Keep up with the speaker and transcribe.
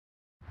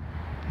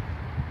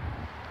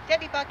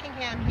Debbie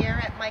Buckingham here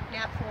at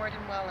Knapp Ford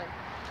in Welland.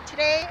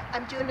 Today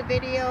I'm doing a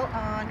video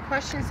on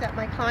questions that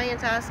my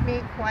clients ask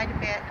me quite a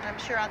bit. I'm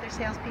sure other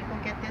salespeople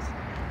get this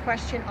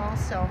question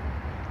also.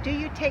 Do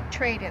you take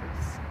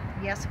trade-ins?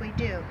 Yes, we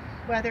do.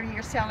 Whether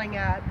you're selling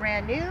a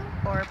brand new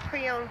or a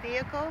pre-owned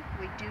vehicle,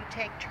 we do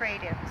take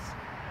trade-ins.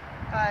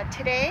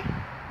 Today,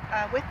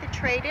 with the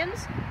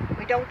trade-ins,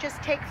 we don't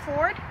just take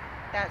Ford.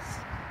 That's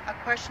a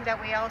question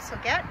that we also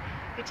get.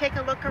 If you take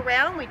a look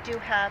around, we do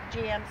have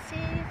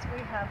GMCs, we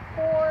have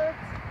Fords.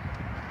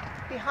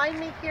 Behind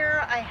me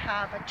here, I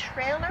have a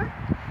trailer.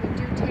 We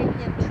do take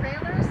in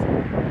trailers.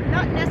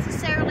 Not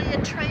necessarily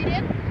a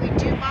trade-in. We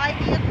do buy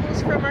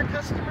vehicles from our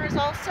customers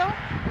also.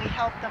 We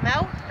help them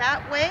out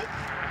that way.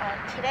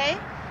 Today,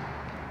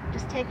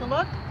 just take a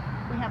look.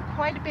 We have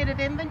quite a bit of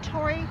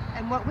inventory,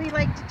 and what we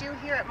like to do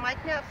here at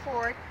Knapp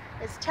Ford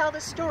is tell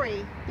the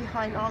story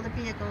behind all the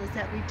vehicles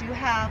that we do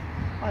have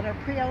on our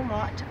pre-owned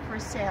lot for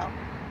sale.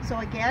 So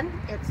again,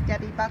 it's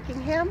Debbie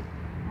Buckingham,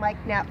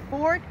 Knapp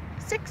Ford,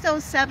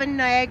 607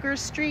 Niagara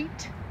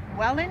Street,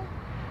 Welland,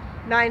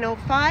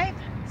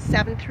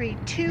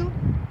 905-732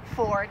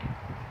 Ford.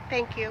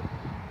 Thank you.